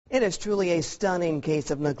It is truly a stunning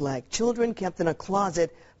case of neglect. Children kept in a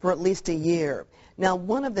closet for at least a year. Now,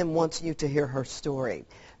 one of them wants you to hear her story.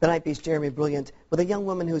 The Night Beat's Jeremy Brilliant with a young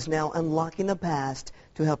woman who's now unlocking the past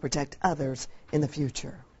to help protect others in the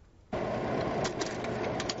future.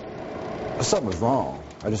 Something was wrong.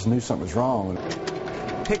 I just knew something was wrong.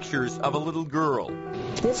 Pictures of a little girl.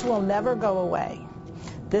 This will never go away.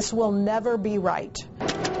 This will never be right.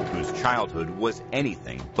 Whose childhood was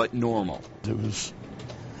anything but normal. It was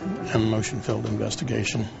an emotion-filled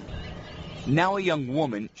investigation. Now a young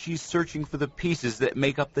woman, she's searching for the pieces that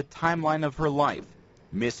make up the timeline of her life,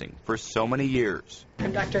 missing for so many years.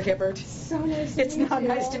 I'm Dr. Hibbert. So nice to It's meet not you.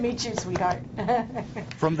 nice to meet you, sweetheart.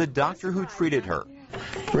 From the doctor who treated her.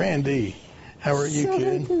 Brandy, how are you, So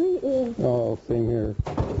kid? good to meet you. Oh, same here.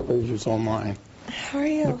 Pleasure's all mine. How are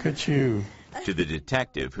you? Look at you. To the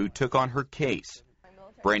detective who took on her case.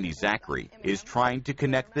 Brandy Zachary is trying to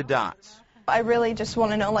connect the dots. I really just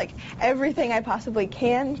want to know, like, everything I possibly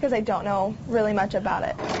can because I don't know really much about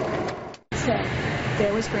it. So,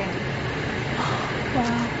 there was Brandy.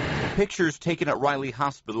 Wow. Pictures taken at Riley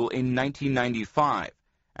Hospital in 1995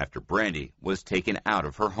 after Brandy was taken out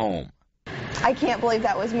of her home. I can't believe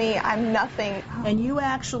that was me. I'm nothing. And you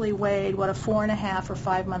actually weighed what a 4.5 or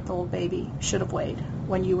 5-month-old baby should have weighed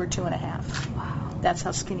when you were 2.5. Wow. That's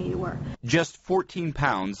how skinny you were. Just 14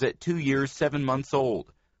 pounds at 2 years, 7 months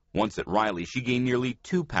old. Once at Riley, she gained nearly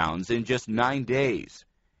 2 pounds in just 9 days.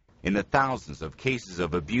 In the thousands of cases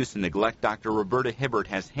of abuse and neglect Dr. Roberta Hibbert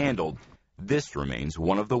has handled, this remains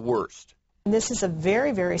one of the worst. This is a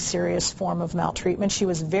very, very serious form of maltreatment. She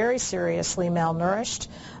was very seriously malnourished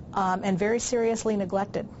and very seriously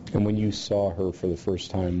neglected. And when you saw her for the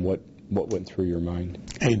first time, what went through your mind?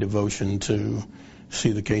 A devotion to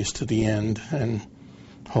see the case to the end and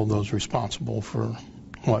hold those responsible for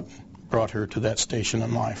what brought her to that station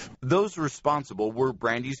in life. Those responsible were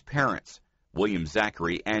Brandy's parents, William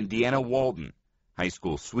Zachary and Deanna Walden, high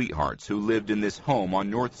school sweethearts who lived in this home on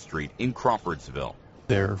North Street in Crawfordsville.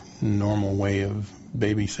 Their normal way of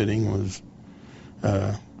babysitting was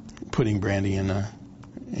putting Brandy in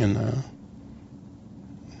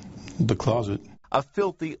the closet. A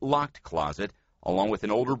filthy, locked closet. Along with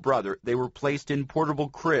an older brother, they were placed in portable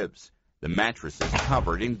cribs, the mattresses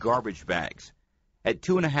covered in garbage bags. At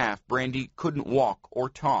 2.5, Brandy couldn't walk or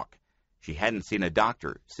talk. She hadn't seen a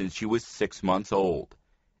doctor since she was 6 months old,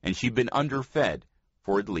 and she'd been underfed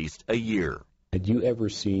for at least a year. Had you ever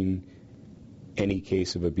seen any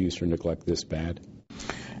case of abuse or neglect this bad?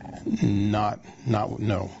 No,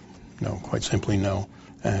 quite simply no,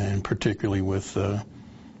 and particularly with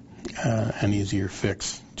an easier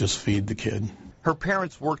fix, just feed the kid. Her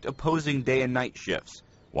parents worked opposing day and night shifts.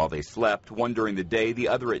 While they slept, one during the day, the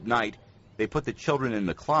other at night, they put the children in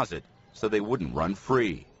the closet so they wouldn't run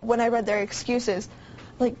free. When I read their excuses,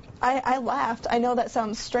 like, I laughed. I know that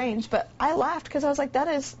sounds strange, but I laughed because I was like,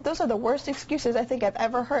 those are the worst excuses I think I've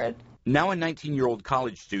ever heard. Now a 19-year-old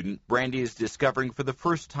college student, Brandy is discovering for the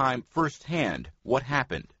first time firsthand what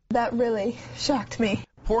happened. That really shocked me.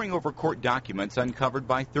 Poring over court documents uncovered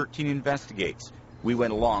by 13 Investigates, we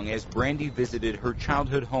went along as Brandy visited her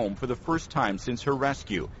childhood home for the first time since her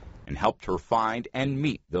rescue and helped her find and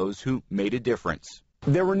meet those who made a difference.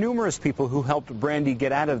 There were numerous people who helped Brandy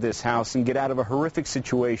get out of this house and get out of a horrific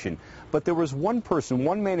situation. But there was one person,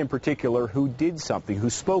 one man in particular, who did something, who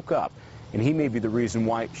spoke up. And he may be the reason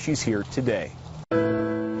why she's here today.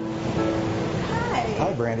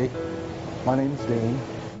 Hi, Brandy. My name's Dean.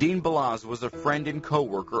 Dean Balaz was a friend and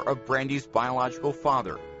co-worker of Brandy's biological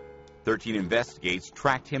father. 13 Investigates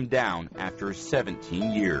tracked him down after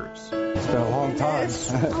 17 years. It's been a long time.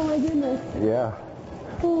 Oh, my goodness. Yeah.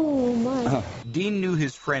 Oh, my. Dean knew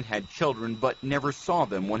his friend had children but never saw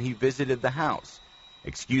them when he visited the house.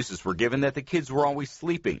 Excuses were given that the kids were always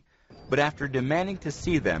sleeping. But after demanding to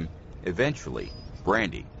see them, eventually,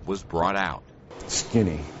 Brandy was brought out.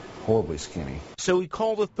 Skinny. Horribly skinny. So he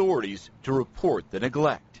called authorities to report the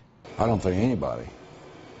neglect. I don't think anybody,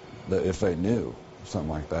 that if they knew something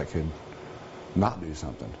like that, could not do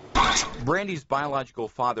something. Brandy's biological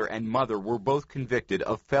father and mother were both convicted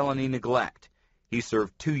of felony neglect. He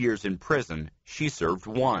served 2 years in prison. She served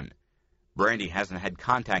 1. Brandy hasn't had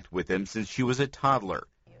contact with him since she was a toddler.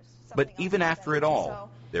 But even after it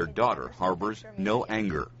all, their daughter harbors no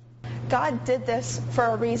anger. God did this for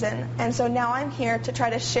a reason, and so now I'm here to try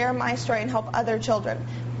to share my story and help other children.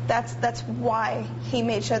 That's why he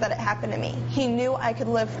made sure that it happened to me. He knew I could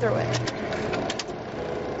live through it.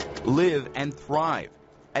 Live and thrive.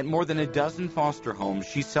 At more than a dozen foster homes,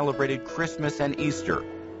 she celebrated Christmas and Easter.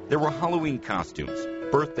 There were Halloween costumes,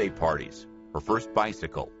 birthday parties, her first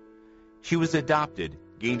bicycle. She was adopted,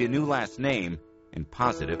 gained a new last name, and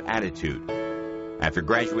positive attitude. After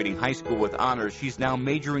graduating high school with honors, she's now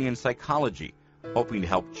majoring in psychology, hoping to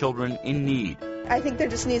help children in need. I think there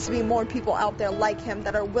just needs to be more people out there like him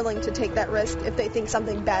that are willing to take that risk if they think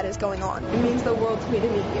something bad is going on. It means the world to me to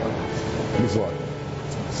meet you. Means what?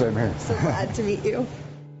 Same here. So glad to meet you.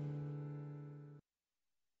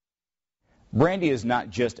 Brandy is not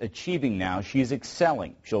just achieving now, she's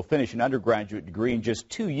excelling. She'll finish an undergraduate degree in just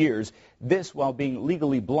 2 years, this while being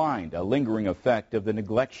legally blind, a lingering effect of the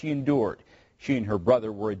neglect she endured. She and her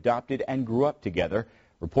brother were adopted and grew up together.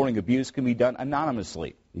 Reporting abuse can be done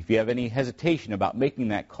anonymously. If you have any hesitation about making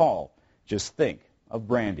that call, just think of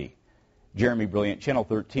Brandy. Jeremy Brilliant, Channel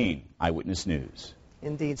 13, Eyewitness News.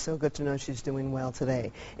 Indeed, so good to know she's doing well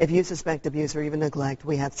today. If you suspect abuse or even neglect,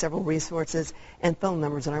 we have several resources and phone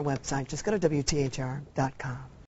numbers on our website. Just go to WTHR.com.